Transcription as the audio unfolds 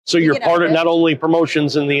So you're part of not only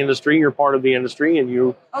promotions in the industry, you're part of the industry, and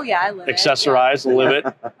you I live accessorize and live it.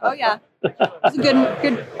 Oh yeah, it's a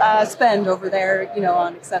good spend over there,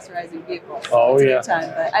 on accessorizing vehicles. So it's a good time.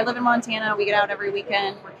 But I live in Montana. We get out every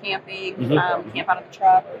weekend. We're camping. We camp out of the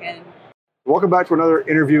truck. And welcome back to another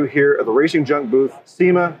interview here at the Racing Junk booth,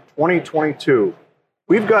 SEMA 2022.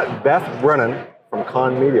 We've got Beth Brennan from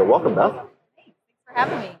Con Media. Welcome, Beth. Thanks for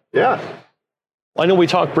having me. Yeah. I know we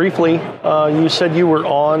talked briefly. You said you were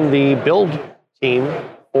on the build team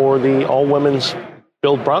for the all-women's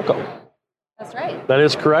build Bronco. That's right. That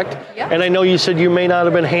is correct? Yeah. And I know you said you may not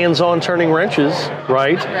have been hands-on turning wrenches,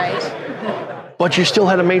 right? Right. But you still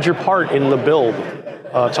had a major part in the build.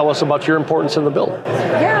 Tell us about your importance in the build.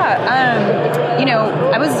 Yeah.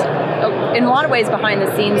 I was in a lot of ways behind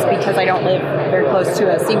the scenes because I don't live very close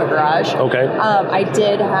to a SEMA garage. Okay. I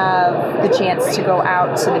did have the chance to go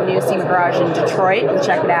out to the new SEMA garage in Detroit and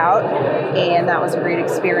check it out, and that was a great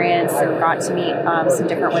experience, and got to meet some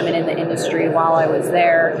different women in the industry while I was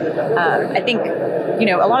there. I think,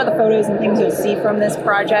 a lot of the photos and things you'll see from this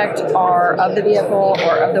project are of the vehicle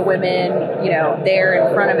or of the women, there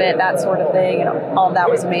in front of it, that sort of thing, and all of that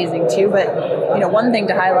was amazing too. But, one thing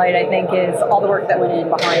to highlight, I think, is all the work that went in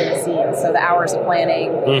behind the scenes. So the hours of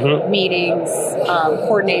planning, meetings,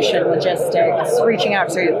 coordination, logistics, reaching out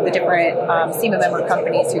to the different SEMA member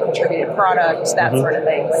companies who contributed product, that sort of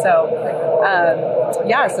thing. So,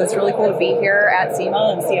 so it's really cool to be here at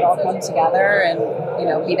SEMA and see it all come together and,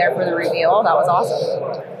 be there for the reveal. That was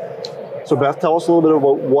awesome. So Beth, tell us a little bit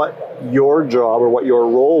about what your job or what your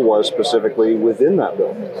role was specifically within that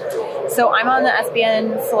build. So I'm on the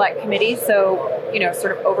SBN Select Committee, so,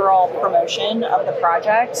 sort of overall promotion of the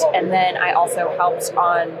project. And then I also helped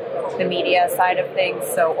on the media side of things,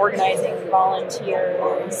 so organizing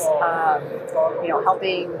volunteers,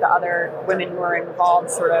 helping the other women who are involved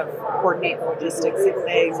sort of coordinate the logistics of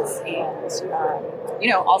things,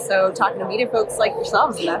 and, also talking to media folks like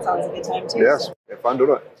yourselves, and that's always a good time too. Yes, have fun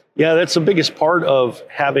doing it. Yeah, that's the biggest part of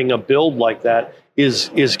having a build like that is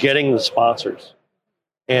getting the sponsors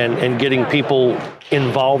and getting people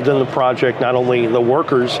involved in the project, not only the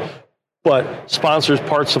workers, but sponsors,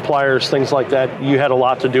 parts suppliers, things like that. You had a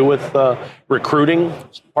lot to do with recruiting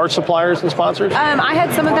parts suppliers and sponsors? I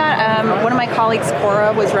had some of that. One of my colleagues,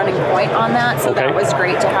 Cora, was running point on that, so that was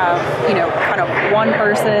great to have, kind of one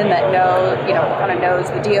person that kind of knows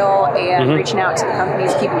the deal and reaching out to the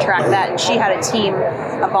companies, keeping track of that. And she had a team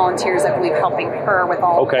of volunteers, I believe, helping her with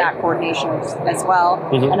all of that coordination as well.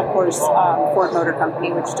 And of course, Ford Motor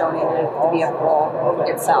Company, which donated the vehicle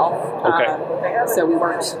itself. So we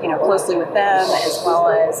worked, closely with them, as well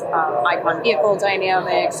as Icon Vehicle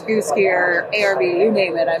Dynamics, Goose Gear, ARB, you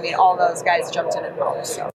name it. I mean, all those guys jumped in and helped.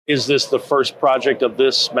 So. Is this the first project of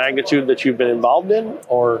this magnitude that you've been involved in,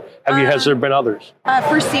 or has there been others?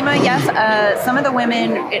 For SEMA, yes. Some of the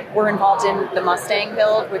women were involved in the Mustang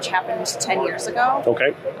build, which happened 10 years ago.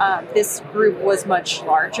 Okay. This group was much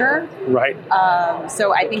larger. Right.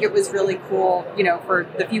 So I think it was really cool, for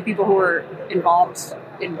the few people who were involved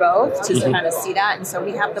in both to kind of see that. And so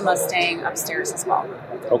we have the Mustang upstairs as well.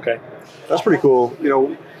 Okay. That's pretty cool.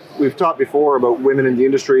 We've talked before about women in the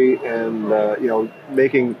industry and,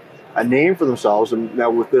 making a name for themselves. And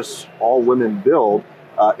now with this all-women build,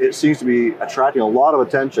 it seems to be attracting a lot of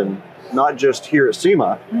attention, not just here at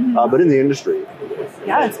SEMA, but in the industry.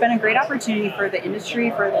 Yeah, it's been a great opportunity for the industry,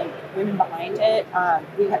 for the women behind it.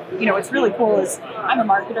 What's really cool is I'm a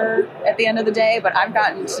marketer at the end of the day, but I've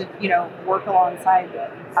gotten to, work alongside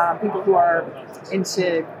people who are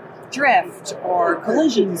into drift or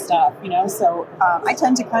collision stuff, so I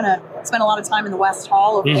tend to kind of spend a lot of time in the West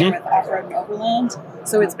Hall over there with Off-Road and Overland,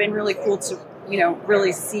 so it's been really cool to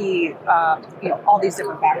really see all these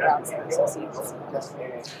different backgrounds that are associated with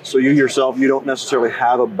it. So you yourself, you don't necessarily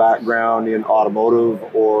have a background in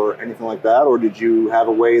automotive or anything like that, or did you have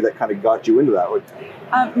a way that kind of got you into that?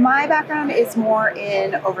 My background is more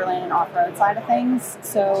in overland and off-road side of things.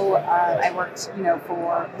 So I worked,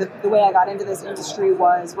 for the way I got into this industry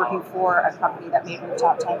was working for a company that made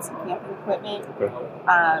rooftop tents and camping equipment.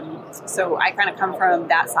 So I kind of come from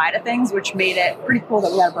that side of things, which made it pretty cool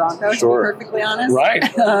that we had a Bronco, to be perfectly honest. Right.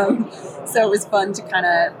 So it was fun to kind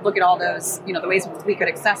of look at all those, the ways we could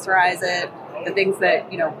accessorize it, the things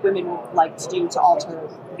that, women like to do to alter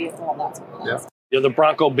the vehicle and that sort of thing. Yeah, the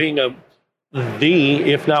Bronco being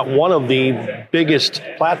if not one of the biggest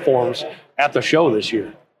platforms at the show this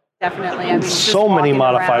year. Definitely. I mean, so many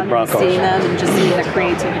modified Broncos. Seeing them and just seeing the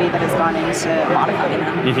creativity that has gone into modifying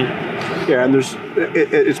them. Yeah, and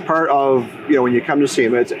it's part of, when you come to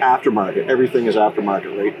SEMA, it's aftermarket. Everything is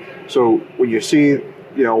aftermarket, right? So when you see,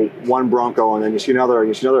 one Bronco and then you see another and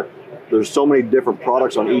you see another, there's so many different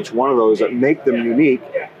products on each one of those that make them unique.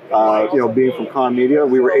 Being from Con Media,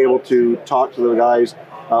 we were able to talk to the guys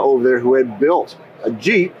over there who had built a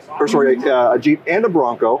Jeep and a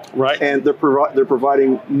Bronco, right? And they're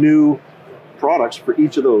providing new products for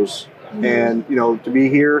each of those. And to be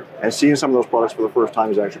here and seeing some of those products for the first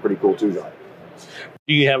time is actually pretty cool too, John.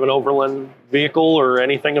 Do you have an Overland vehicle or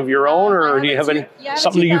anything of your own, or do you have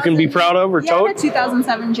something that you can be proud of or tote? I have a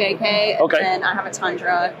 2007 JK, okay. And I have a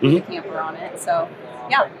Tundra with a camper on it. So,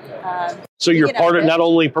 yeah. So you're part of not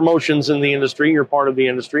only promotions in the industry, you're part of the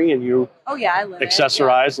industry, and you I live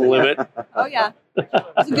accessorize and live it. Oh, yeah.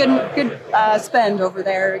 It's a good spend over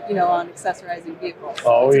there, on accessorizing vehicles.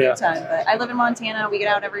 So it's a good time. But I live in Montana. We get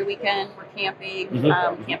out every weekend. We're camping.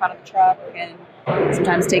 Camp out of the truck and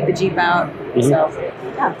sometimes take the Jeep out. So,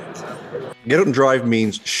 yeah. Get Out and Drive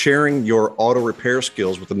means sharing your auto repair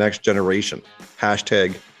skills with the next generation.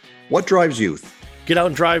 # What drives youth? Get Out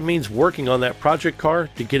and Drive means working on that project car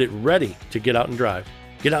to get it ready to get out and drive.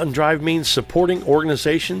 Get Out and Drive means supporting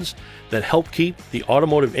organizations that help keep the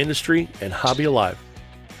automotive industry and hobby alive.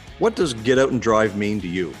 What does Get Out and Drive mean to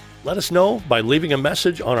you? Let us know by leaving a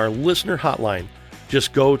message on our listener hotline.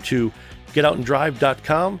 Just go to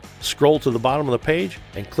getoutanddrive.com, scroll to the bottom of the page,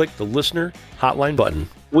 and click the listener hotline button.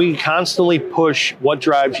 We constantly push what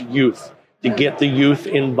drives youth to get the youth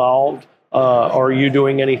involved. Are you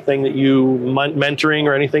doing anything that you mentoring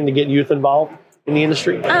or anything to get youth involved in the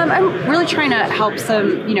industry? I'm really trying to help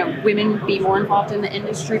some, women be more involved in the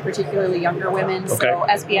industry, particularly younger women. Okay. So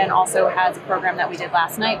SBN also has a program that we did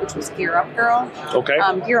last night, which was Gear Up Girl. Okay.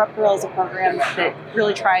 Gear Up Girl is a program that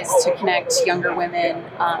really tries to connect younger women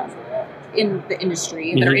in the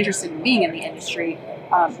industry that are interested in being in the industry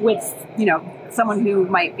with, someone who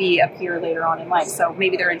might be a peer later on in life. So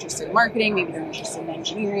maybe they're interested in marketing, maybe they're interested in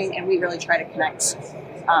engineering, and we really try to connect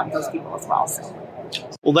those people as well. So.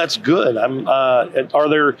 Well, that's good. Are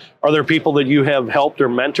there people that you have helped or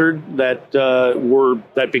mentored that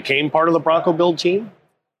became part of the Bronco Build team,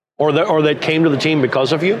 or that came to the team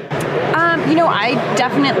because of you? I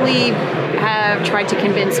definitely have tried to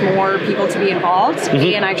convince more people to be involved,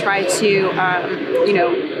 and I try to,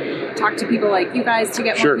 talk to people like you guys to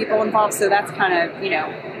get more people involved. So that's kind of,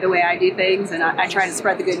 the way I do things, and I try to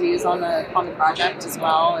spread the good news on the project as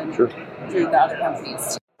well, and through the other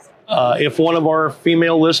companies. If one of our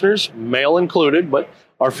female listeners, male included, but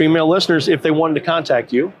our female listeners, if they wanted to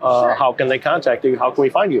contact you, how can they contact you? How can we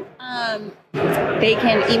find you? They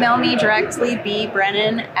can email me directly,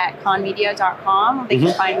 bbrennan@conmedia.com. They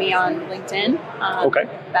can find me on LinkedIn.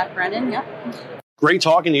 Beth Brennan, yeah. Great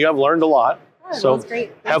talking to you. I've learned a lot. So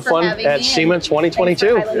great. Have fun at SEMA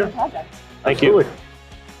 2022. Thank you.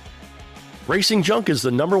 Racing Junk is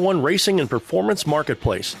the #1 racing and performance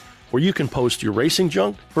marketplace where you can post your racing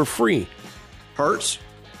junk for free. Parts,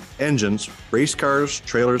 engines, race cars,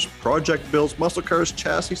 trailers, project builds, muscle cars,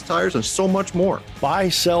 chassis, tires, and so much more. Buy,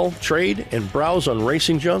 sell, trade, and browse on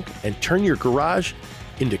Racing Junk and turn your garage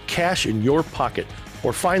into cash in your pocket.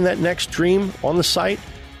 Or find that next dream on the site,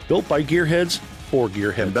 built by gearheads for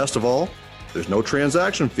gearheads. And best of all, there's no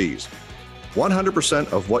transaction fees.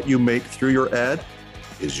 100% of what you make through your ad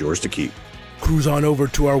is yours to keep. Cruise on over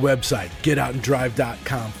to our website,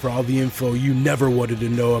 getoutanddrive.com, for all the info you never wanted to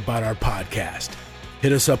know about our podcast.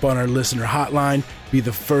 Hit us up on our listener hotline, be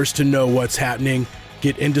the first to know what's happening,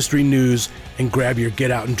 get industry news, and grab your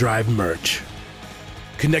Get Out and Drive merch.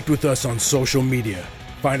 Connect with us on social media.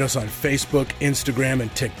 Find us on Facebook, Instagram,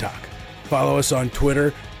 and TikTok. Follow us on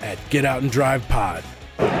Twitter at Get Out and Drive Pod.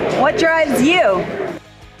 What drives you?